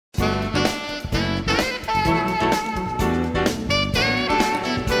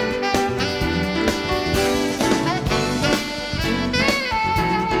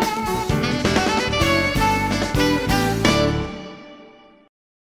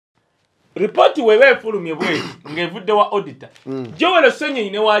report wewe efulumye bwe ngevudde wa auditor Joel Ssenyonyi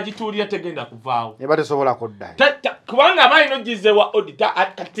ne wagituulira tegenda kuvaawo ebate sobola kodda kubanga abayi nogize wa auditor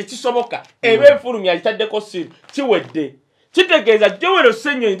tekisoboka ebe efulumye alitaddeko siru kiwedde kitegeeza Joel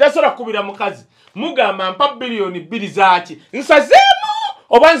Ssenyonyi tasobola kubira mukazi mugamba mpa bilioni 2 zaaki nsazeemu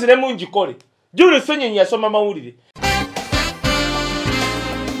oba nziremu ngikole Joel Ssenyonyi yasoma mawulire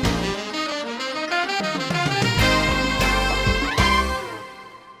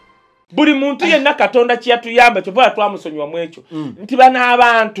buli muntu yenna Katonda kyatuyamba kyo bwa twamusonyiwa mwekyo nti bana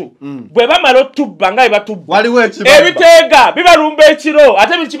abantu bwe bamala otubba nga batubba waliwo ebiteega bibalumba ekiro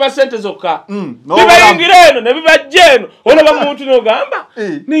ate bikiba sente zokka bibayingira eno ne bibajja eno olaba muntu n'ogamba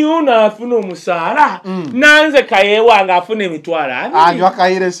niyuna afuna omusaala nanze kayeewanga afuna emitwalo anywa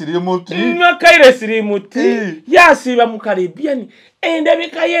kaire siri muti yasiiba mu Caribbean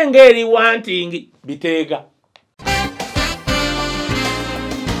endabika ye ng'eri wanting biteega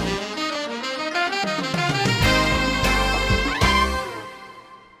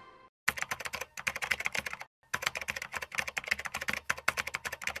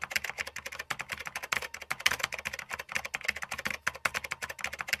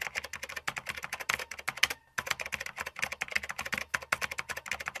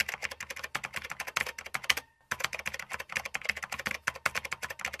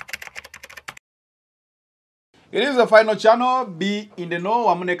It is the final channel. Be in the know.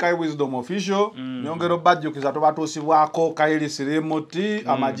 Wamunekai Wisdom Official. Nyongero badjo kizatobatuusibwako kaili sirimoti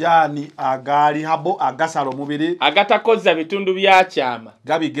amajani agali habo agasalo mubiri agatakoza bitundu byakyama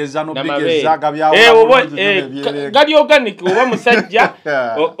gabigeza no bigeza gabyawo gali organic oba musajja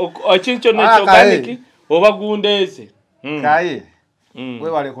okincho n'ekyo organic oba gundeeze kaye we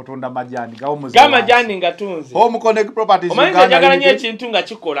wale kutunda majani gawo muze gamajani ngatunze Home Connect Properties Uganda jagala nye ekintu nga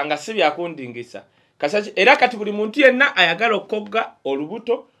kikola nga sibya kundingisa Kasaki era kati buli muntu yenna ayagala okogga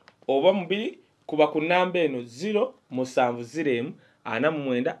olubuto oba mubiri kuba ku namba eno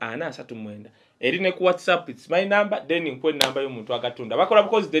 070449 eri ne ku WhatsApp it's my number then nkwe namba y'omuntu agatunda bakola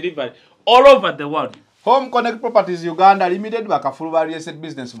because delivery all over the world. Home Connect Properties Uganda Limited bakafulu real estate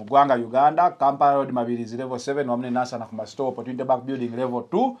business mu Gwanga Uganda Kampala Road Mabirizi level 7 wamne nasa na kuma store opportunity back building level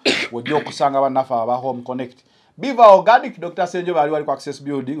 2 wojjo kusanga banafa aba Home Connect Biva Organic Dr. Ssenyonyi wali ku Access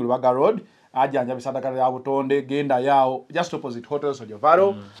Building Lubaga Road ajanja bisadakala ya butonde genda yao just opposite Hotel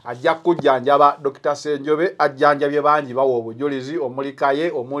Sojovaro ajja kujjanjaba Dr. Ssenyonyi ajjanjabye banji bawo obujulizi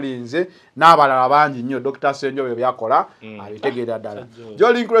omulikaye omulinze n'abalala banji nnyo Dr. Ssenyonyi byakola abitegeera ddala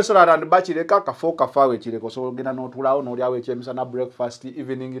Jolink Restaurant and Bachireka kafoka fawe kireko so genda n'otulawo n'olyawo ekyemisa na breakfast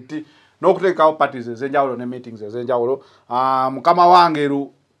evening tea n'okuteekawo parties ezenjawulo ne meetings ezenjawulo mukama wange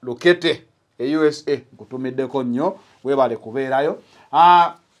Lukete USA nkutumiddeko nnyo webale kubeerayo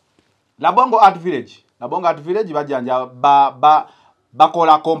Labongo Art Village bajanja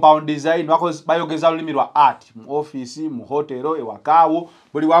bakola compound design bayogeza olulimi lwa art mu office mu hotelo ewakawo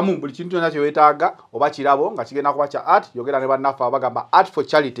buli wamu buli kintu kyonna kyewetaaga oba kirabo nga kigenda kuba kya art yogera ne bannafa abagamba art for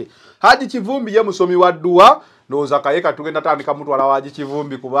charity Haji Kivumbi ye musomi wa dua noza kayeka tugenda tandika mtu ala Haji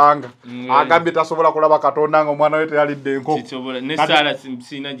Kivumbi kubanga agambye tasobola kulaba Katonda ngo mwana wete yalidde enkoko kitobola ne sala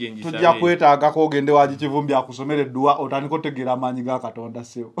sina jenji sabe tujja kwetaaga ko ogende Haji Kivumbi akusomere dua otaniko tegera amanyi ga Katonda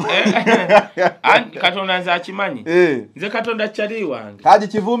sewo Katonda nza akimanyi nze Katonda kyali wange Haji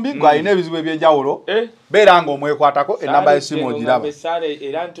Kivumbi gwa ine ebizibu ebyenjawulo beranga omwekwatako enamba y'essimu ogiraba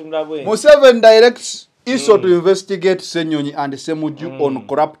Museveni directs ISO to investigate Ssenyonyi and Ssemujju on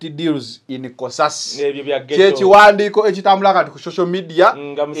corrupt deals in Cosase. Kyekiwandiiko ekitambula kati ku social media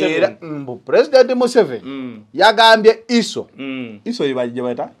era President Museveni yagambye ISO ibajje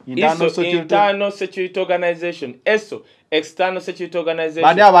bata Internal Security Organization ESO External Security Organization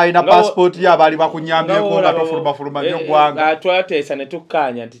bani abalina passport ya bali bakunyambyeko nga tofuluma nnyo gwanga twatesa ne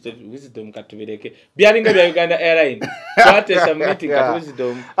tukkanya nti wisdom katubireke byalinga bya Uganda Airlines twatesa meeting kati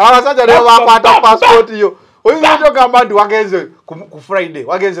wisdom abasajja leo bakwata passport yo oyinza gamba ndi wagenze ku Friday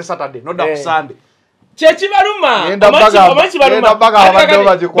wagenze Saturday noda ku Sunday chechibaluma amanchi baluma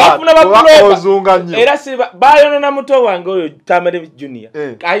bafuna bakulozunga nnyo era siba bayono na muto wange oyo Tamale Junior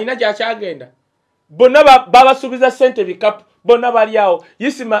ayina kyachagenda bonna babasubiza sente bikapu bonna bali awo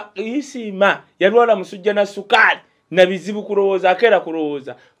yisima yalwala musujja na sukali na bizibu kulowooza akera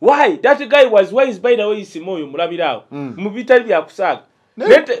kulowooza why that guy was wise by the way yisima oyo mulabirawo mu bitali bya kusaaga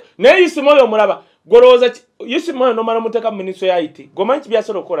ne yisima oyo mulaba golowooza yisima oyo nomala muteka ministry ya IT gomanchi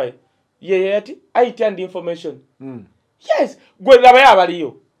byasolo okola ye ati IT and information yes gwe laba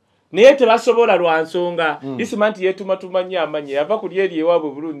yabaliyo naye tebasobola lwansonga yisima nti yetuma tumanya amanye yava ku lyeri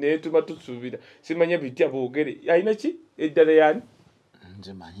ewaabwe bulungi yetuma tusuubira simanye bitya boogere ayina ki eddala yani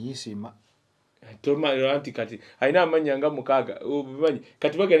nze manyi yisima Toma anti kati aina amanyanga mukaga ubimanyi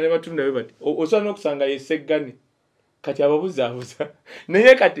kati bagenda batunda we bati osana okusanga yeseggani kati ababuza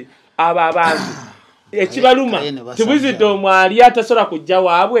naye kati aba abantu ekibaluma tibuzidde omwali atasola kujja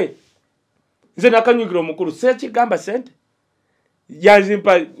waabwe nze nakanyugira omukulu sekigamba sente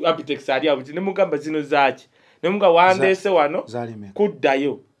yazimpa apitex ali awo ne mugamba zino zaaki ne muga wandeese wano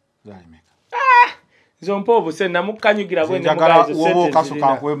kuddayo zompo obuse namukanyugira bwe ne mugazo wobo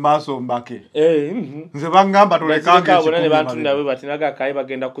kasuka kwe maso mbake nze bangamba tolekange ekikumi ne bantunda we batinaga kaye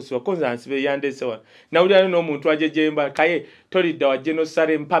bagenda kusiba konza nsibe yandeese wano nawulira n'omuntu ajejemba kaye tolidda wa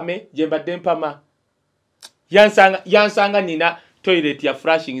genocide mpame jemba dempama yansanga nina toilet ya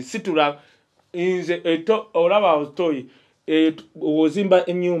flashing situla inze eto olaba toy ozimba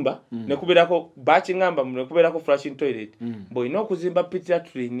enyumba nekuberako bachi ngamba nekuberako flashing toilet boy no kuzimba pitira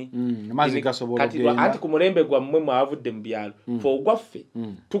trini mazi gasobola kati anti kumulembe gwa mmwe mwavudde mbyalo fo gwaffe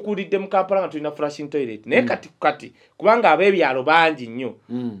tukulidde mukampala nga tulina flashing toilet ne kati kubanga abebyalo bangi nnyo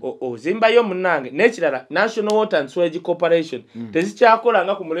ozimba yo munange nekirala National Water and Sewage Corporation tezikyakola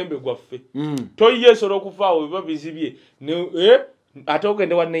nga kumulembe gwaffe toyesoro okufaawo babizibye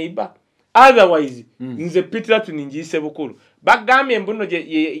atogende wa neighbor otherwise nze pitira tuninjise bukulu bagambye mbuno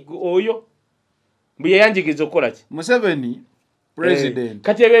oyo mbuye yanjigizo kola ki Museveni president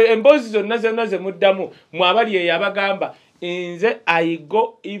kati embozi zonna ze muddamu mwabali yabagamba nze I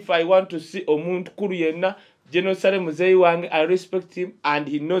go if I want to see omuntu kulu yenna genocide muzeyi wange I respect him and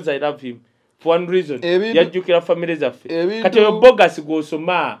he knows I love him for one reason yajjukira family zaffe kati oyo bogus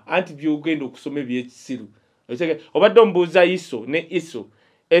gosoma anti byogenda okusoma ebyekisiru obadde ombuuza iso ne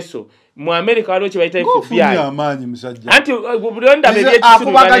eso mu America waliwo kibayita FBI amanyi musajja anti bulonda bebye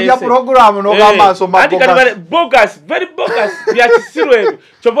akubaganya program no gamba soma anti kali bogus very bogus bya kisiru ebyo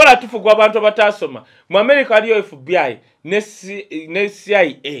chobola tufugwa abantu abatasoma mu America waliwo FBI ne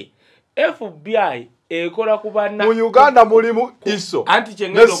CIA FBI ekola kubana mu Uganda mulimu iso anti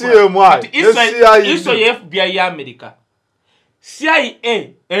chengelo iso ya FBI ya America CIA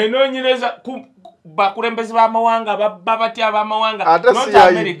enonyereza bakulembezi ba mawanga babati abamawanga not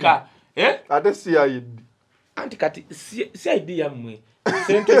America ate CID anti kati CID yamwe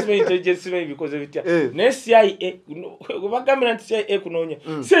Central Intelligence because of it ne CIA bagamira nti CIA kunonya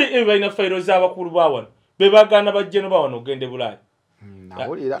CIA bayina file z'abakulu bawano bebagana bajjeno bawano ogende Bulaya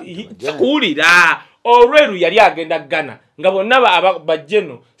kulira olweru yali agenda Ghana nga bonna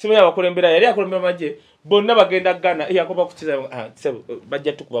bajjeno simanya bakulembera yali akulembera majje bonna bagenda Ghana yakoba kukiza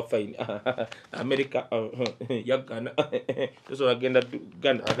bajja tukuba fine America ya Ghana so bagenda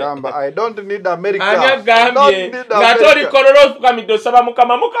Ghana agamba I don't need America agambye natori kororo kamido saba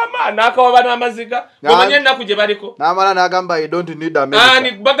mukama nakawa bana amaziga bomanye nakuje baliko namala nagamba I don't need America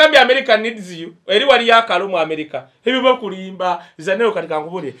ani bagambye America needs you eri wali yakalo mu America ebibo kulimba zanero katika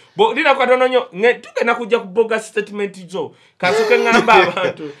nkubuli bo lina kwa tononyo tuke nakujja kuboga statement zo kasoke ngamba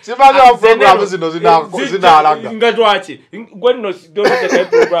abantu sibaga program zinalaga ngatwachi gwenno sidonete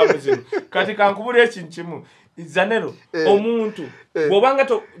program zino katika nkubuli ekinchimu zanero omuntu bobanga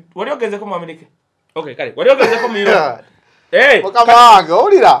to wali ogeze ko mu America okay kale wali ogeze ko mu Europe mukamanga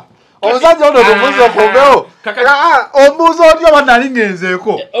olira omusajja ono tumuze kombeo omuzo otyo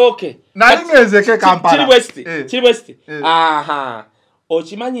banalingenzeeko okay nalingenzeke Kampala Chili West aha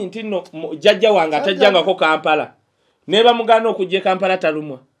okimanyi nti no jajja wanga atajjanga ko Kampala neba mugano okujje Kampala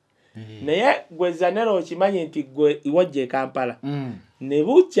talumwa naye gwe zanero okimanyi nti gwe iwajje Kampala ne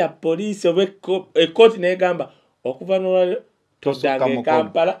bucha police obeko ekoti negamba okuva no todange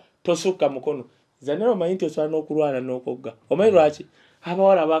Kampala tosuka mukono zanero mayinti osana okulwana n'okogga omanyi lwaki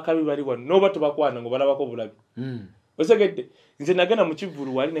abawala bakabi bali wano noba tubakwana ngo balabako bulabi osegedde nze nagenda mu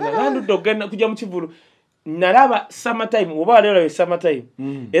kivulu wali nga nandudde ogenda kujja mu kivulu nalaba summertime oba lero summertime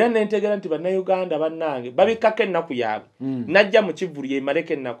era nentegera nti bannayuganda bannange babikako ennaku yaabwe najja mu kivulu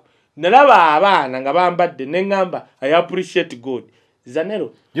yemaleko ennaku nalaba abaana nga bambadde neŋŋamba I appreciate God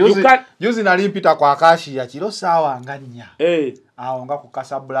zanero yuzi nalimpita kwa kashi ya kiro sawa nga nnya awo nga ku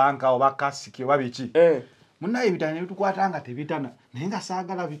Casablanca oba kasiki oba biki munna ebitane bitukwatanga tebitana naye nga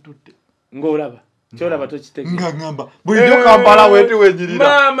saagala bitutte ngolaba kyolaba tokitege nga ngamba bulijjo Kampala wetu wenyirira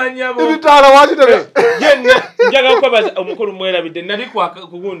mama nyabo ebitala wakitebe yenna njaga kubaza omukulu mwerabidde nali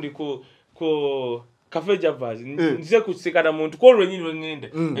kugundi ku Cafe Javaz nze kusikana muntu ko lwenyini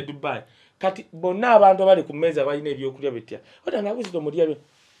ngende e Dubai kati bonna abantu abali ku meza balina ebyokulya betya otanga kuzito mulya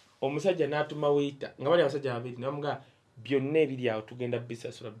omusajja natuma waiter nga bali abasajja babiri namuga byonna ebiri awo tugenda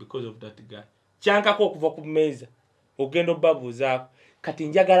bisasula because of that guy kyankako okuva ku meza ogendo babuzaako kati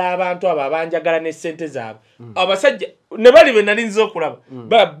njagala abantu abo abanjagala ne sente zaabwe abasajja ne bali be nali nzo okulaba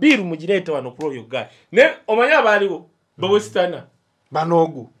ba biru mugireeta wano ku oyo guy ne omanya abaliwo bawestana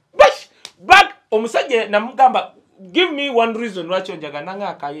banogu back omusajja namugamba give me one reason lwaki onjaga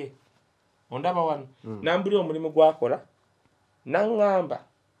nangakaye ondaba wano nambuli omulimu gwakola nangamba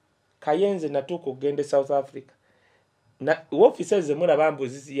kayenze natuuka okugenda South Africa na offices zemulaba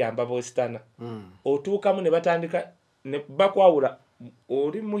mbuzi ziyamba bostana otuukamu ne batandika ne bakwawula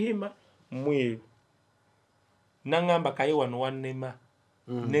oli muhima mweru nangamba kaye wano wannema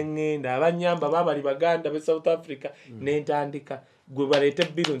nengenda abanyamba babali baganda be South Africa nentandika gwe balete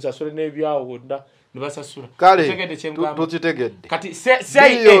biro nsasule n'ebyawo wonna ne basasula tukitegedde kati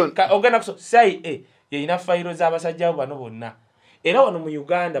say ogenda kuso say yina fayiro z'abasajja bano bonna era wano mu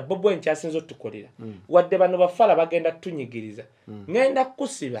Uganda bobo enkyasinzo otukolera wadde bano bafala bagenda tunyigiriza ngenda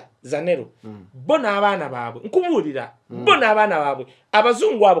kusiba zanero bo n'abaana baabwe nkubuulira bo n'abaana baabwe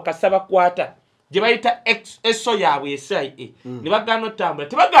abazungu abo kasaba kwata gye bayita eso yaabwe esai ne bagana otambula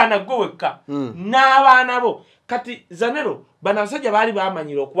tebagana gwewekka n'abaana bo kati zanero bano abasajja baali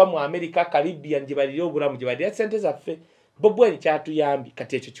bamanyira okuba mu America Caribbean gye balira obulamu gye balira sente zaffe bobo enkyatuyambi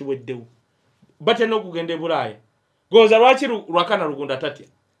kati ekyo kiweddewo batena okugenda e Bulaaya goza lwaki Lwakana Rugunda tatya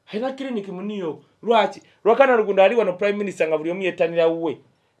haina clinic mu New York lwaki Lwakana Rugunda ali wano prime minister nga buli omu yetanira uwe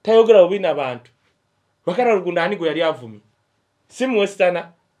tayogera obina abantu Lwakana Rugunda ani gwe yali avumi simu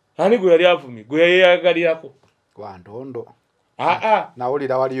westana ani gwe yali avumi gwe yayagalirako Wandondo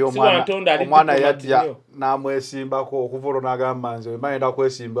nawulira waliyo omwana yajja namwesimbako okuvolo n'agamba nze mayenda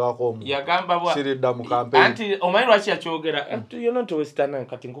kwesimbako yagamba bwa siridda mu campaign anti omanyi lwaki yakyogera you know to westana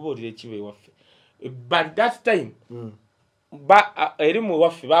kati nkubuulira ekibe waffe but that time erimu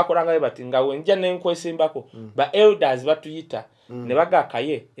waffe bakolanga bati nga wenja nenkwesimbako ba elders batuyita ne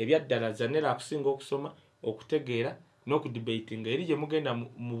bagakaye ebyaddala zanera akusinga okusoma okutegeera n'okudebatinga eri gye mugenda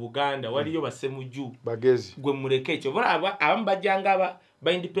mu Buganda waliyo ba Ssemujju bagezi gwe muleke ekyo bona abamu bajjanga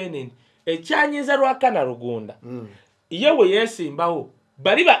ba independent ekyanyiza Lwakana Rugunda yewe yesimbawo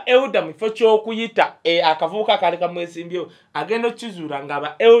bali ba elder mu kifo ky'okuyita akavubuka kali kamwesimbyewo agenda okizuula nga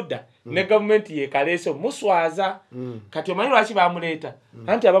ba elder ne gavumenti yekaleeso muswaza kati omanyi lwaki bamuleeta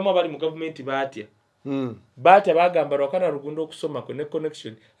anti abamu abali mu gavumenti baatya bagamba Lwakana Rugunda okusoma kwe ne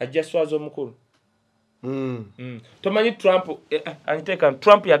connection ajja swaza omukulu tomanyi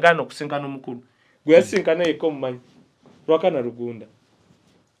Trump yagaana okusinkana omukulu gwe yasinkana yekka omumanyi Lwakana Rugunda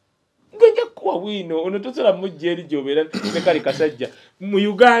gwenja kuwa wino ono tosola mujja eri gy'obeera ne kali kasajja mu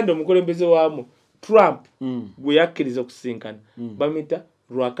Uganda omukulembeze waamu Trump gwe yakkiriza okusinkana bamita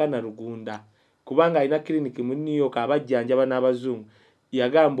Lwakana Rugunda kubanga alina clinic mu New York abajjanjaba n'abazungu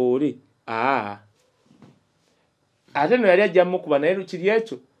yagamba oli ate no yali ajja mukuba naye kiri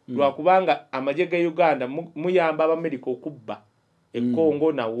ekyo lwakubanga amagye ga Uganda muyamba Abamerika okubba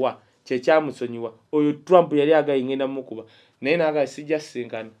Congo nawa kyekyamusonyiwa oyo Trump yali agayingenda mukuba naye naga sijja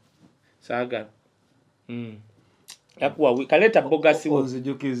sinkana saagala yakuwa kaleta bogasi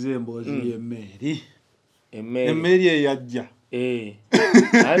onzijukize embozi y'emmeri eyajja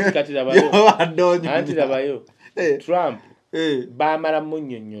anti kati labayo Trump baamala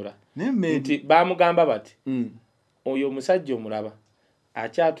munnyonnyola nti baamugamba bati oyo omusajja omulaba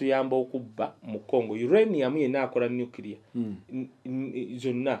akyatuyamba okubba mu Congo uranium yenna akola nuclear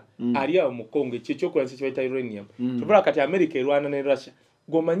zonna ali awo mu Congo ekyo ekyokola kyebayita uranium tubula kati America erwana ne Russia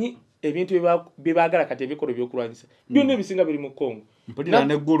gomanyi ebintu byebaagala kati ebikolo byokulwanyisa byonna ebisinga biri mu Congo mpulira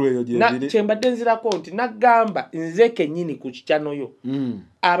n'eggulu eyo gyebiri kyembadde nzirako nti nagamba nze kennyini ku kikyanoyo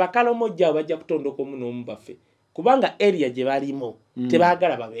abakalomojja bajja kutondoka omu n'omu baffe kubanga area gye balimu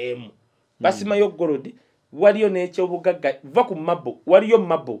tebaagala babeemu basimayo golodi waliyo n'ekyobugagga va ku mabbo waliyo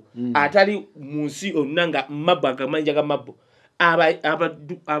mabbo atali mu nsi onna nga mabbo agamanja ga mabbo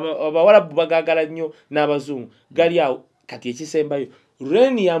abawalabu bagagala nnyo n'abazungu gali awo kati ekisembayo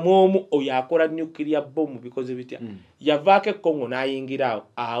uranium omu oyo akola nuclear bomb bikoze bitya yavaako e Congo n'ayingira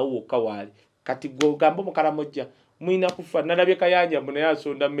awo wokka waali kati gogamba omukalamojja mwina kufa nalabye Kayanja naye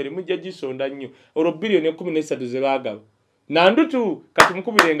asonda mmere mujja gisonda nnyo olwo biliyoni 13 ze baagaba nandutu kati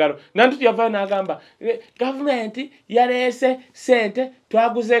mukubire engalo nandutu yavaayo n'agamba gavumenti yaleese sente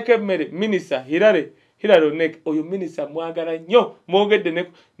twaguzeeko emmere minisita Hilary Onek oyo minisita mwagala nnyo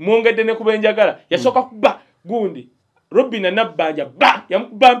mwongedde ne kubenjagala yasooka kuba gundi Robina Nabbanja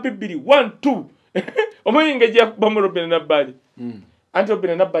yamukuba mpibiri 1-2 omuyinga gye yakubamu Robina Nabbanja anti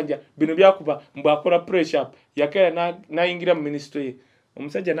Robina Nabbanja bino byakuba mbwakola pressure up yakera nayingira mu ministry ye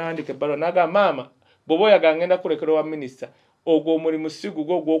omusajja n'awandika ebbaluwa n'agamba maama bw'oba oyagala ngenda kulekera wa minisita ogwo omulimu sigu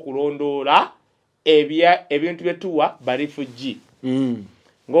gwo ogw'okulondoola ebintu bye tuwa barifugi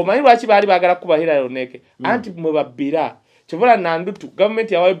ng'omanyi lwaki baali baagala kuba Hilary Onek anti mwe babbira kibula nandutu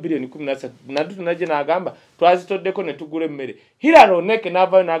gavumenti yawayo biliyoni 13 nandutu najje n'agamba twazitoddeko ne tugula emmere Hilary Onek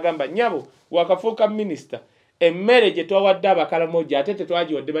n'avaayo n'agamba nyabo wakafuuka minisita emmere gye twawadde abakalamojja ate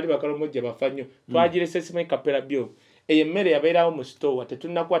tetwagiwadde bali bakalamojja bafa nnyo twagirese simanyi kapera byo eyo emmere yabeerawo mu sitowa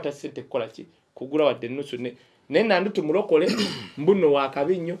tetunnakwata ssente kukola ki kugula wadde ennusu naye nandu tumulokole mbuno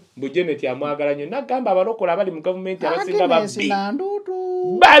wakabi nnyo Janet amwagala nnyo nagamba abalokole abali mu gavumenti abasinga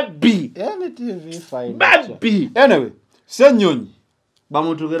babbi anyway Ssenyonyi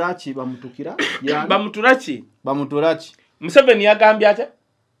Bamutaraki Museveni yagambye ate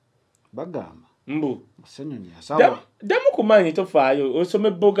bagamba mbu Ssenyonyi asaba damu kumanyi tofaayo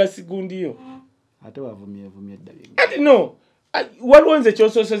osome bogus gundiyo ate wavumye eddabi ati no waliwo nze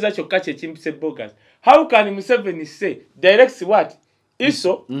kyososeza kyokka kyekimpise bogus. How can Museveni say directs what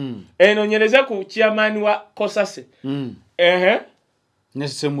iso enonyereza ku chairman wa Cosase ne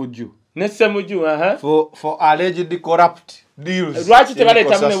Ssemujju for alleged corrupt deals lwaki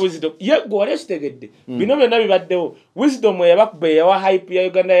tebaleta mune wisdom ye gwole kitegedde bino byonna bibaddewo wisdom yabakuba yawa hype ya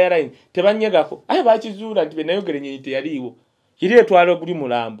Uganda Airlines tebanyegako aye bakizuula nti benayogere nyenyi teyaliiwo kiri etwala guli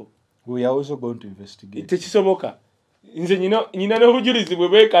mulambo we are also going to investigate tekisoboka nze nyina n'obujulizi bwe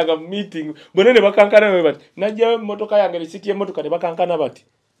beekanga mu meeting bonna ne bakankana bwe bati najja motoka yange lisiti y'emmotoka ne bakankana bati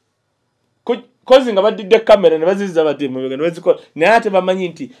kozi nga badidde kamera ne baziza bati mubega ne bazikola naye ate bamanyi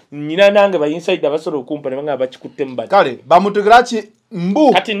nti nyina nange ba inside abasobola okumpa ne banga bakikutte mu bati kale Bamutaraki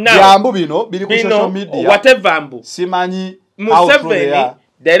mbu byambu bino biri ku social media whatever mbu simanyi Museveni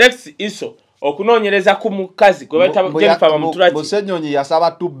directs iso okunoonyereza ku mukazi gwe bayita Jennifer Bamutaraki Ssenyonyi yasaba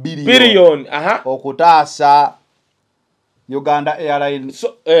 2 billion okutaasa Uganda Airlines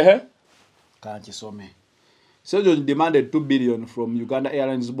kankisome Ssenyonyi demanded 2 billion from Uganda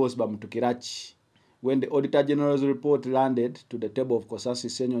Airlines boss Bamutaraki. When the Auditor General's report landed to the table of Cosase,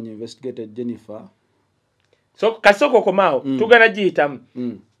 Ssenyonyi investigated Jennifer. So kasoko komao tugana jiyitamu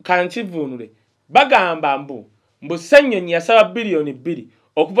kankivunule bagamba mbu Ssenyonyi yasaba billion 2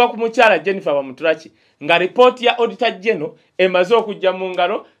 okuva ku mukyala Jennifer Bamutaraki nga report ya Auditor General emaze okujja mu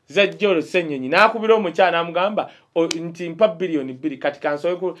ngalo za Jolo Ssenyonyi nakubira omukyala amugamba nti mpa billion 2 kati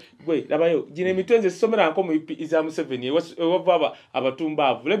kansoye gwe labayo gine mitwenze somera nko mu iza Museveni ewava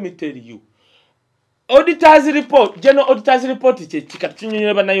abatumbavu. Let me tell you Auditor's report General Auditor's report kati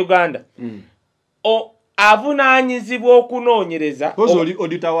kinyonyera bana Uganda avunaanyizibwa okunoonyereza oli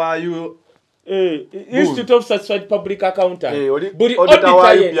auditor wayo Institute of Certified Public Accountant buli auditor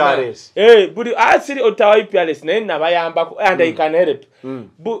wa UPRS buli asiri auditor wa UPRS naye nabayamba and I can help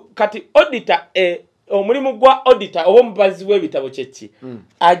kati auditor omulimu gwa auditor owo mubazi w'ebitabo kyeki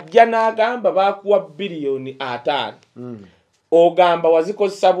ajja n'agamba bakuwa billion 5 ogamba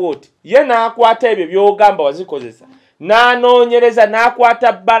wazikozesa bwoti ye n'akwata ebyo by'ogamba wazikozesa n'anoonyereza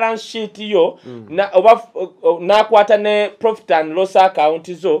n'akwata balance sheet yo n'akwata ne profit and loss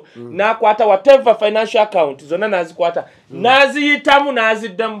account zo n'akwata whatever financial account zonna n'azikwata n'aziyitamu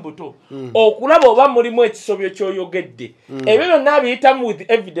n'aziddamu buto okulaba oba mulimu ekisobyo ky'oyogedde ebyo byonna abiyitamu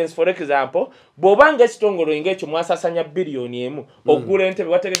with evidence. For example bw'oba ng'ekitongolo ng'ekyo mwasasanya billion 1 okugula entebe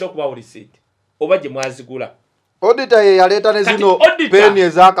wategedde okubawo receipt oba gye mwazigula. Auditor ye yaleta ne zino peni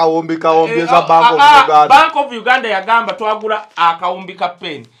ezakawumbi za Bank of Uganda yagamba twagula akawumbi ka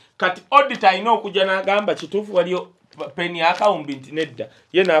peni kati auditor ino okujja n'agamba kituufu waliyo peni akawumbi nti nedda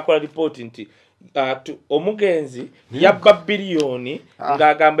ye n'akola report nti omugenzi yabba biliyoni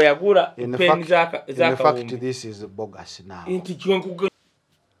ng'agamba yagula peni z'akawumbi. In fact this is bogus now. Nti kyenkuge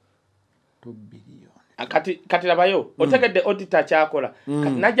 2 billion kati labayo otegedde auditor kyakola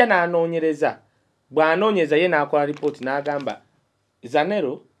kati najja n'anoonyereza bw'anoonyeza ye n'akola report n'agamba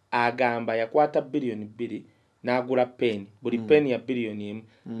Zanero agamba yakwata billion 2 n'agula peni buli peni ya billion 1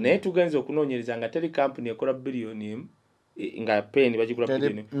 naye tugenze okunoonyereza nga teri company ekola billion 1 nga peni bagigula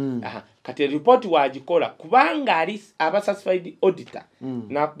billion 1 kati report wagikola kubanga ali aba certified auditor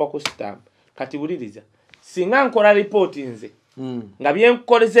n'akuba ku stamp kati wuliriza singa nkola report nze nga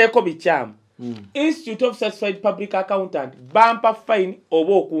byenkolezeeko bikyamu Institute of Certified Public Accountant bampa fine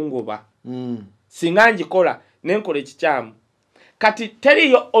oba okungoba singa ngikola nenkola ekikyamu kati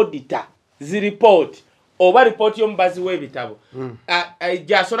teriyo auditor zi report oba report y'omubazi w'ebitabo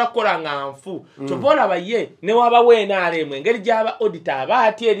gyasobola kukola nga nfu kyova olaba ye ne waba weenaalemu engeri gy'aba auditor aba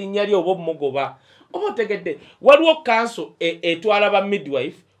atya erinnya lye oba omugoba oba otegedde waliwo council etwala ba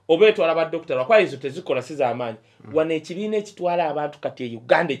midwife oba etwala ba doctor lwakuba ezo tezikola si z'amaanyi wano ekibiina ekitwala abantu kati e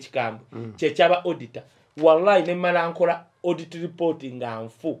Uganda ekikambo kyekyaba auditor wallahi ne mmala nkola audit report nga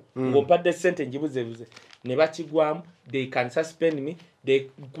nfu ng'ompadde ssente njibuzebuze ne bakigwamu they can suspend me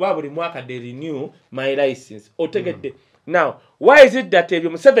kuba buli mwaka they renew my license otegedde. Now why is it that ebyo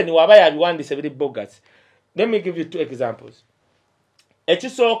Museveni waba yabiwandiise biri bogus? Let me give you 2 examples.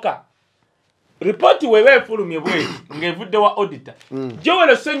 Ekisooka report wewe efulumye bwe ngevudde wa auditor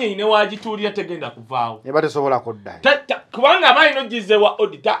Joel Ssenyonyi ne wagituulira tegenda kuvaawo eba tesobola kudda kubanga abaali nogize wa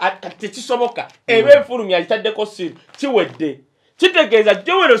auditor kati tekisoboka ebe efulumye agitaddeko siru kiwedde kitegeeza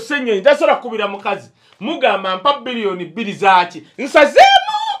Joel Ssenyonyi tasobola kubira mukazi mugamba mpa bilioni 2 zaaki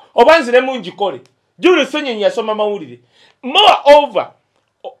nsazeemu oba nziremu ngikole Joel Ssenyonyi yasoma mawulire moreover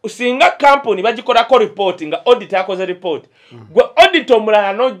singa company bagikolako report nga auditor yakoze report gwe auditor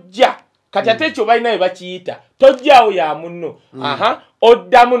omulala nojja kati ate ekyo balina bakiyita tojjaawo ya munno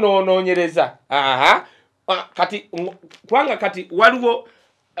oddamu n'onoonyereza kati kubanga kati waliwo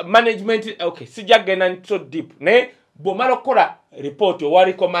management okay sijja genda nto deep naye bw'omala okukola report owa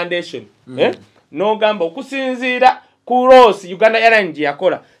recommendation n'ogamba okusinziira ku Rosi Uganda Airlines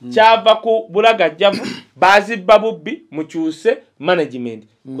yakola kyava ku bulagajjavu bazibba bubbi mukyuse management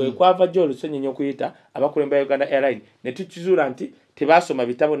kwe kwava Joel Ssenyonyi okuyita abakulembera Uganda Airlines ne tukizuula nti tebasoma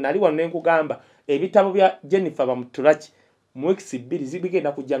bitabo nali wano nenkugamba ebitabo bya Jennifer Bamutaraki mu weeks 2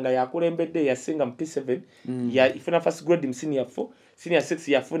 zibigenda kujjanga yakulembedde yasinga mu P7 ya ifuna first grade mu senior 4 senior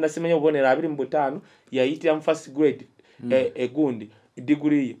 6 yafuna semenya obonera 25 yayitira mu first grade egundi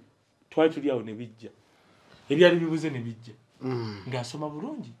degree twali tuli awo ne bijja ebyali bibuze ne bijja ngasoma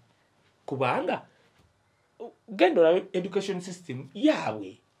bulungi kubanga gendo education system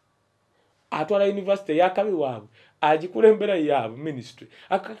yawe atwala university yakabi wawe agikulembera yawe ministry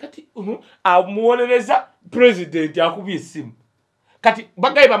akakati amuwolereza president akubye simu kati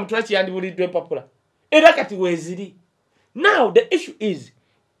bagayi Bamutaraki yandibuliddwe papula era kati weziri now the issue is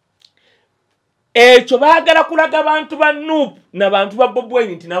ekyo baagala kulaga abantu ba Nuupu n'abantu ba Bobi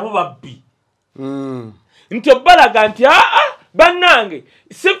Wine nti nabo babbi nti obalaga nti bannange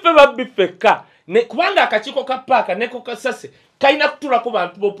siffe babbi fekka kubanga akakiiko ka paaka ne Cosase kayina kutulako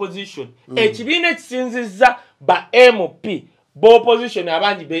bantu b'opposition ekibiina ekisinzizza ba MP b'opposition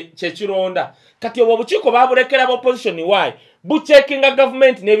abangi kyekironda kati obwo obukiiko babulekera b'opposition waayi bucekinga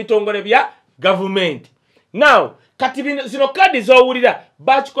government n'ebitongole bya government now kati zino kadi z'owulira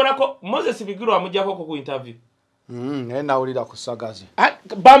bakikolako Moses Bigirwa amujjako ku interview naye nawulira ku Sagazi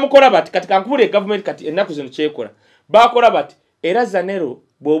bamukola bati kati kankubulire government kati ennaku zino kyekola bakola bati era Zanero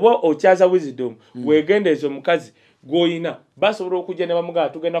bw'oba okyaza wisdom wegendeeza omukazi gw'oyina basobola okujja ne bamugamba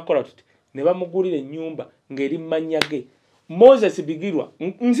tugenda kukola tuti ne bamugulira ennyumba ng'eri mannya ge Moses Bigirwa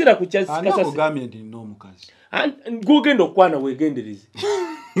nzira ku Kasase gugenda okwana wegendereze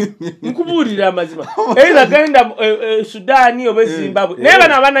nkubuulira amazima era genda Sudani oba Zimbabwe naye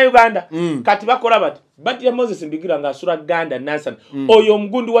bano abaana Uganda kati bakola bati batya Moses Bigirwa ng'asula Ganda Nansan oyo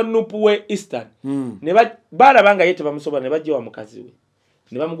omugundi wa Nuupu we Eastern ne balabanga ye tebamusobola ne bajja wa mukazi we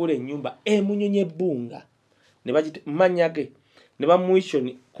ne bamugula ennyumba emunyonye ebbunga ne bagita mannya ge ne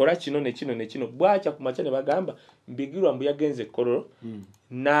bamuishoni kola kino ne kino ne kino bwacha ku macha ne bagamba Bigirwa mbu yagenze Kololo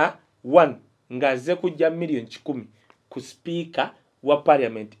na 1 ngaze kujja million 10 ku speaker wa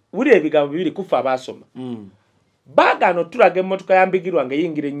parliament wuli ebigambo bibiri kufa abasoma bagano tulaga emmotoka ya Bigirwa nga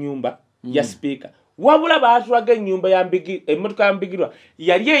yingira ennyumba ya speaker wabula baatulaga ennyumba ya Bigirwa emmotoka ya Bigirwa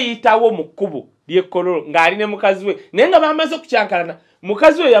yali eyitawo mu kkubo lye Kololo ng'ali ne mukazi we naye nga bamaze okukyankalana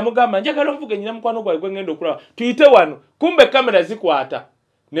mukazi we yamugamba njagala ovuga ennyina mukwano gwawe gwe ngenda okulaba tuyite wano kumbe kamera zikwata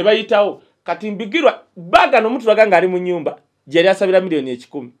ne bayitawo kati Bigirwa bagano omutulaga ng'ali mu nnyumba gyali asabira milioni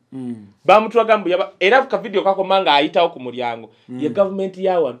 10 bamutulaga mbu era ka video kakoma nga ayitawo ku mulyango ye government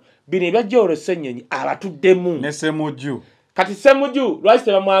ya wano bino ebya Joel Ssenyonyi abatuddemu ne Ssemujju kati Ssemujju lwaki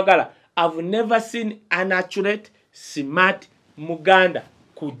tebamwagala I've never seen an accurate smart Muganda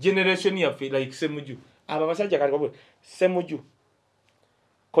ku generation yaffe like Ssemujju aba basajja kati babwe Ssemujju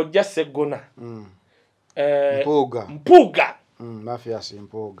kojja Segona mpuga mafia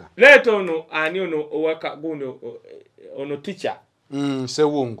simpoga leto ono ani ono owaka gundo ono teacher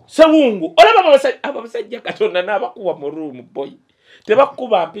Sewungu olaba abasajja Katonda n'abakuba mu room boy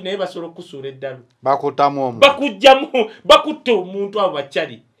tebakuba mpi naye basobola okusuula eddalu bakutamu omu bakujjamu bakutta omuntu abo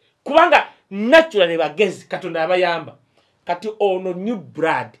bakyali kubanga naturally bagezi Katonda abayamba kati ono new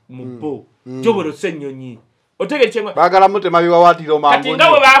blood mu bo Joel Ssenyonyi otegerekyenga bagala mutema biwawatiro mangu kati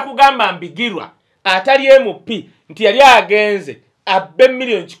ngawe bakugamba Bigirwa atali MP nti yali agenze abbe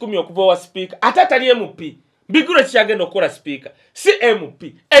million 10 okuva wa speaker atatali MP Bigirwa kyagenda okukola speaker si MP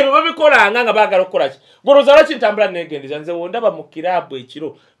ebyo babikola nga bagala okukola ki goroza laki ntambula negendeza nze wondaba mu kirabu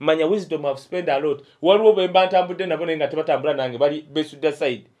ekiro manya wisdom have spent a lot waliwo bemba ntambudde nabo nenga tebatambula nange bali besudda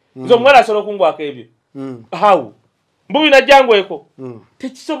side nzo mwala asolo kungwako ebyo how mbubi na jango eko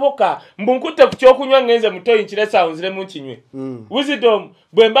tekisoboka mbunkutte ku kyokunywa ngenze mutoyi nkire sounds le mu kinywe wisdom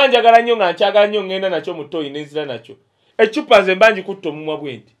bwe mbanja gala nnyo nga nkyagala nnyo ngenda nakyo mutoyi nenzira nakyo echupa nze mbanji kutto mumwa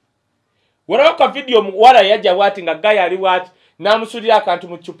bwenti wala ka video wala yaja wati nga gaya ali wati namusulira akantu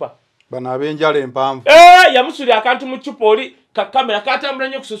mu chupa bana abenjala empanvu yamusuli akantu mu chupa oli ka kamera katambula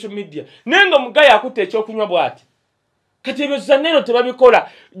nnyo ku social media nenga mugaya akutte ekyokunywa bwati kati ebyo zanero tebabikola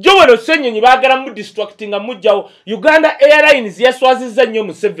Joel Ssenyonyi baagala mu distractinga mujjawo Uganda Airlines yaswazizza nnyo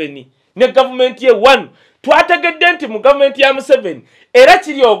Museveni ne government ye one twategedde nti mu government ya Museveni era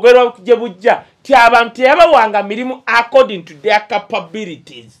kiri ogwerwa gye bujja ti abantu yabawanga mirimu according to their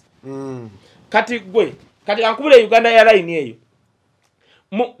capabilities kati ankubule Uganda Airlines eyo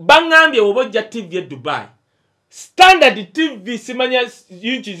bangambye obojja TV e Dubai standard TV simanya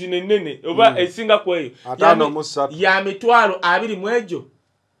inchi zinene oba esinga kweyo ya mitwalo 2 mwejo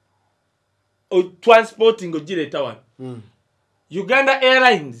transporting ogireta wan Uganda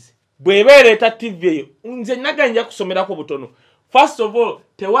Airlines bwebereta TV eyo nze naganja kusomera ko butono first of all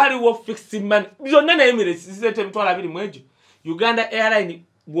tewaliwo fixed man byonna na Emirates zizete mitwalo 2 mwejo Uganda Airlines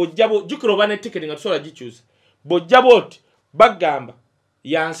bojjabo jukiro bane ticket nga tusola gichuza bojjabo bagamba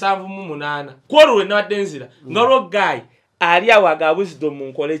ya 7 kwolwe n'adenzira ngalo guy ali awaga wisdom mu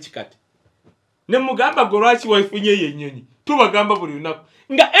nkole kikati ne mugamba golwachi waifunye yenyonyi tubagamba buli lunaku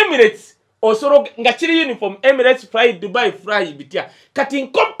nga Emirates osoro nga kiri uniform Emirates fly Dubai fly bitya kati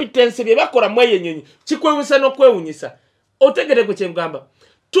incompetence bye bakola mwe yenyonyi kikwewusa no kwewunyisa otegere ku kyemugamba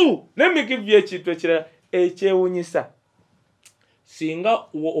tu let me give you ekintu ekirala ekyewunyisa singa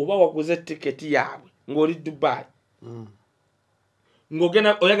oba waguze ticket yawe ngoli Dubai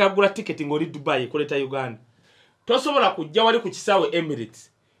ngogena oyaga gula ticket ngoli Dubai koleta Uganda tosobola kujja wali ku kisawe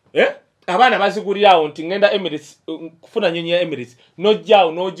Emirates abana bazigulira awo nti ngenda Emirates kufuna nyonyi ya Emirates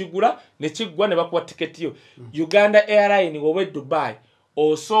nojjao nojigula ne kigwa ne bakuwa ticket yo Uganda Airlines wowe Dubai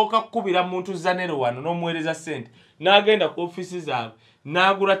osooka kubira muntu zanero wano n'omuwereza sente n'agenda ku office zaabwe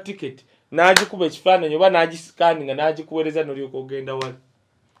n'agula ticket n'agikuba ekifaananyi oba n'agiscanninga n'agikuwereza noli okugenda wali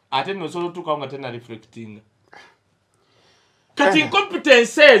ate nosolo tuka nga tena reflecting kati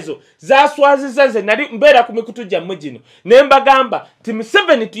incompetence ezo zaswaziza nze nali mbeera ku mikutu gyammwe gino ne mbagamba ti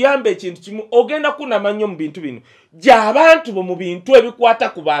Museveni tuyambe ekintu kimu ogenda kunamannyo mu bintu bino gy'abantu bo mu bintu ebikwata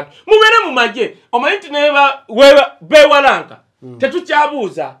ku bantu mubeere mu magye omanyi nti beewalanka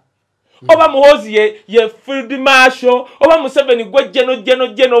tetukyabuuza oba muhozi ye field marshal oba Museveni gwe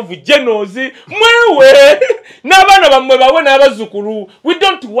geno of genos mwewe n'abaana bammwe bawe n'abazzukulu we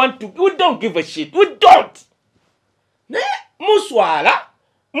don't give a shit we don't ne muswala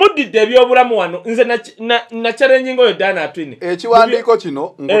mudidde ebyobulamu wano nze na challenge ngoyo dana atwine ekiwandiiko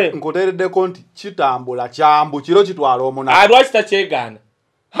kino nkotereddeko nti kitambula kyambu kiro kitwala omuna alwaki takyegana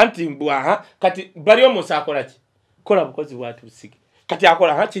hanti mbwa kati bali omusa akola ki kola bukozi bwatu busige kati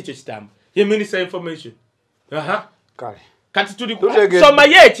akola kikyo kitambu ye minister information kale kati tuli soma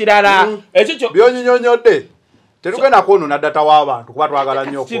ye ekirala ekyo byonyinyonyodde terugenda kwonona data w'abantu kuba twagala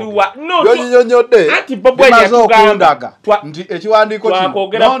nnyo byonyinyonyodde anti bobo yakundaga nti ekiwandiiko kino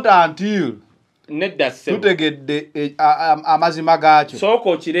not until tutegedde amazima gaakyo sooka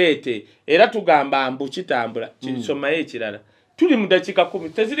okireete era tugamba mbu kitambula kisomayo ekirala tuli mu dakiika 10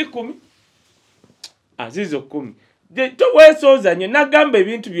 teziri 10 azizo 10 toweesooza nnyo nagamba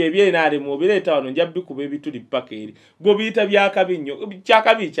ebintu byebyenale mu bireeta wano nja bikuba ebituli paka eri gobiyita byakabi nnyo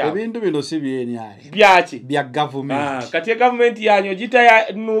kyakabi kya ebintu bino si byenale byaki bya government kati government yanyo gita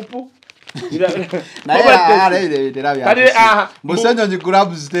ya nupu Ssenyonyi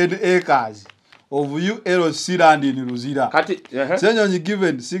grabs 10 acres of ULC land in Luzira kati Ssenyonyi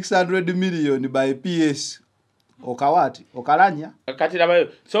given 600 million by PS okawati okalanya kati labayo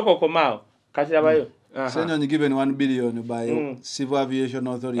soko komao kati labayo Ssenyonyi given 1 billion by Civil Aviation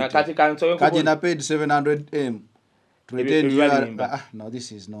Authority kati na paid 700M to retain your no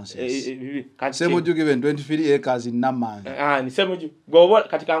this is nonsense Ssemujju given 23 acres in Naman ni Ssemujju go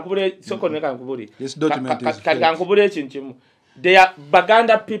kati kankubule soko ne kankubule this document is kati kankubule ekintu they are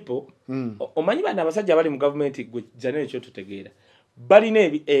Baganda people omanyi bana abasajja bali mu government gwe janene kyo tutegeera bali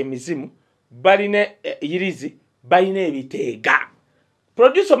ne emizimu bali ne yirizi bali ne ebiteega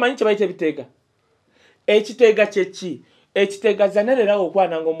producer omanyi kye bayite ebiteega ekiteega kyeki ekiteega zanerera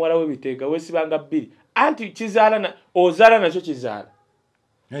okwana ngo omwala w'ebiteega wesibanga 2 anti kizaala na ozaala nakyo kizaala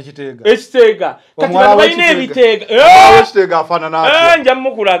ekiteega kati balina ebiteega ekiteega afaanana nja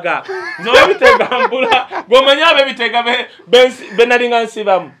mukulaga n'ebiteega mbula gomanya ab'ebiteega benalinga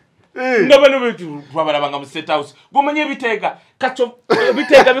nsibamu nga bano betu twabalabanga mu State House gomanya ebiteega kacho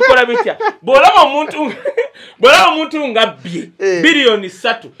ebiteega bikola bitya bwolaba omuntu nga bbye biliyoni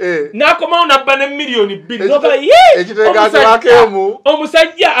 3 n'akomawo nabba ne miliyoni 2 noga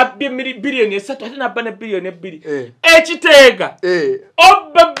omusajja abbye biliyoni 3 ate nabba ne biliyoni 2 ekiteega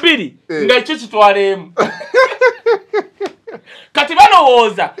obba 2 nga ekyo kitwaleemu kati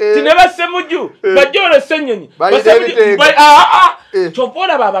balowooza tineba Ssemujju bajjolo Ssenyonyi kyova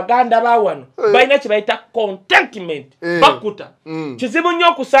olaba Abaganda bawano balina kye bayita contentment bakuta kizibu nnyo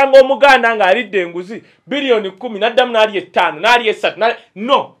okusanga Omuganda ng'alidde enguzi biliyoni 10 n'addamu n'ali 5 n'ali 3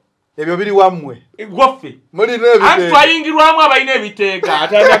 no ebyo biri wammwe gwaffe twayingirwamu abalina ebiteega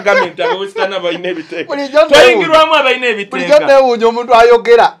atana gavumenti abawesitana balina ebiteega twayingirwamu abalina ebiteega bulijjo neewuunya omuntu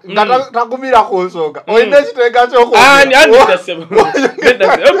ayogera nga tagumira ku nsonga olina ekiteega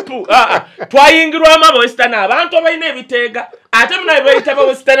twayingirwamu abawesitana abantu abalina ebiteega ate munaye bayita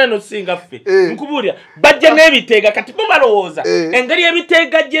abawesitana nosinga ffe nkubuulira bajja n'ebiteega kati mubalowooza engeri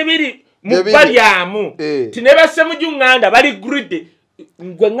ebiteega gye biri mu balyamu tineba Ssemujju Nganda bali gridde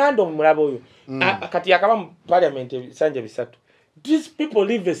gwe Nganda omulaba oyo kati yakaba mu parliament ebisanja bisatu. These people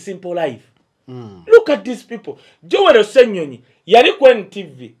live a simple life. Look at these people. Joel Ssenyonyi yali ku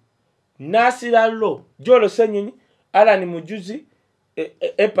NTV nasira lo Joel Ssenyonyi Alani Mujuzi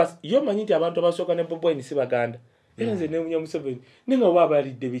epas yo manyi nti abantu abasooka ne Bobo ni Baganda era nze ne Museveni ninga waba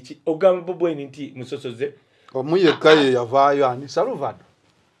alidde biki ogamba Bobo ni nti musosoze omuyekaye yavaayo ani Salvador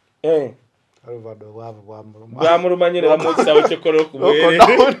Salvador bwamulumanyire bamukisawo kyekolo kubwere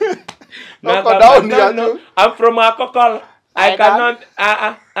I'm from Akokol. I cannot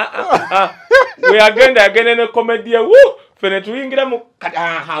we are going again in a comedy woo fene tuyingira mu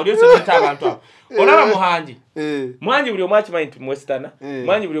how do you say abantu olaba Muhanji Muhanji buli omwachi manyi mwestana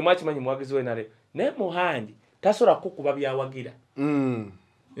Muhanji buli omwachi manyi mwagizi we nale ne Muhanji tasola kukuba byawagira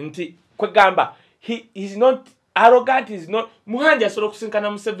nti kwegamba he is not arrogant, is not Muhanji asobola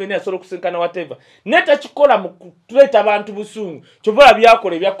okusinkana Museveni asobola okusinkana whatever neta kikola mu kuleta abantu busungu kyovola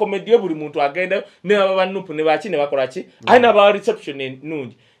byakola ebya comedy buli muntu agenda ne babanupu ne baki ne bakola ki aina ba reception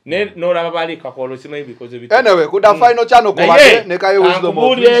nungi ne nolaba bali kakolo simanyi because of it anyway kuda final channel ko bate ne kayo wisdom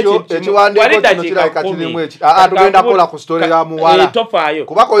official ekiwandiko kino kirayika kirimu eki tugenda kola ku story ya muwala tofayo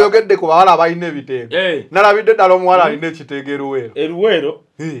kuba koyogedde ku bawala abalina ebiteego nalabidde ddala omuwala alina ekiteego eruwero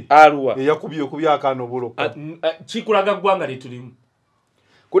aluwa eyakubye akano bulo kikulaga ggwanga litulimu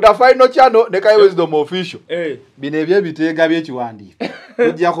kuda final channel ne kayo wisdom official bino ebyebiteega by'ekiwandiiko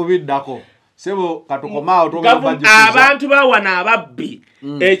tujja kubiddako sebo katukomao abantu bawana ababbi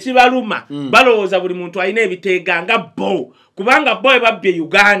ekibaluma balowooza buli muntu alina ebiteega nga bo kubanga bo ebabbi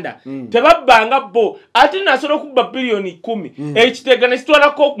Uganda tebabbanga bo ate nasobola okubba biliyoni 10 ekiteega ne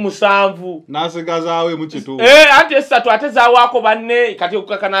kitwalako 7 nasigazaawe mu kitundu ate 3 ate zaawaako banne kati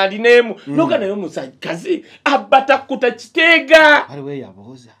okukakana alinaemu noga naye omusajjazi abbatakuta kiteega aliwe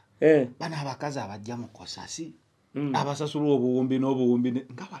yabooza bana abakazi abajja mu Cosase abasasula obuwumbi n'obuwumbi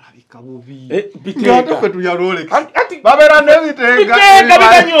nga balabika bubi biteega ffe tuyalole babeera n'ebiteega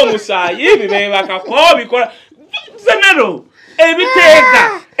biganyi omusaayi bibebakako bikola zenero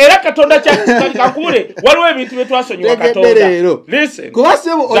ebiteega era Katonda kyakakule waliwo ebintu bye twasonyiwa Katonda listen kuba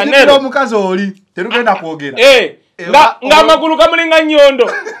sebo ojjukira omukazi oli terugenda kwogera nga amagulu gamulinga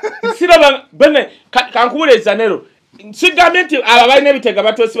nnyondo siraba bene kankubule zanero sigambye nti abalina ebiteega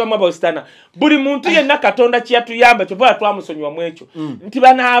batwesibamu abawesitana buli muntu yenna Katonda kyeyatuyamba kyovola twamusonyiwa mu ekyo nti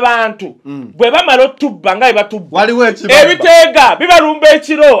bana abantu bwe bamala otubba nga ebatubba ebiteega bibalumba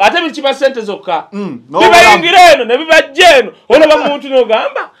ekiro ate bikiba sente zokka bibayingira eno ne bibajja eno olaba muntu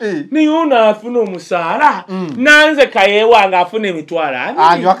n'ogamba niye ono afuna omusaala nanze kayeewanga afuna emitwalo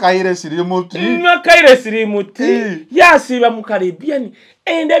anywa kaire sirimuti yasiiba mu Caribbean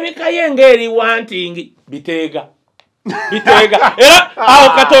endabika ye ng'eri wantingi biteega era awo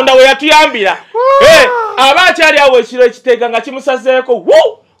Katonda we yatuyambira aba akyali awo ekiro ekiteega nga kimusazeeko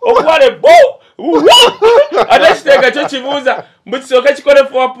okuwale ate ekiteega kyo kibuuza mbu kisooke kikole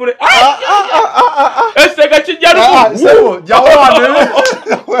fuwapule ekiteega kijja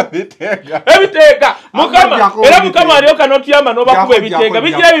ebiteega mukama era mukama alyoka n'otuyamba n'obakuba ebiteega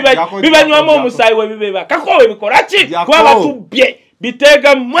bigira bibanywamu omusaayi we bibeba kakoowe bikola ki kuba batubbye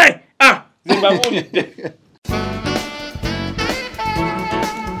biteega mmwe zimbabulidde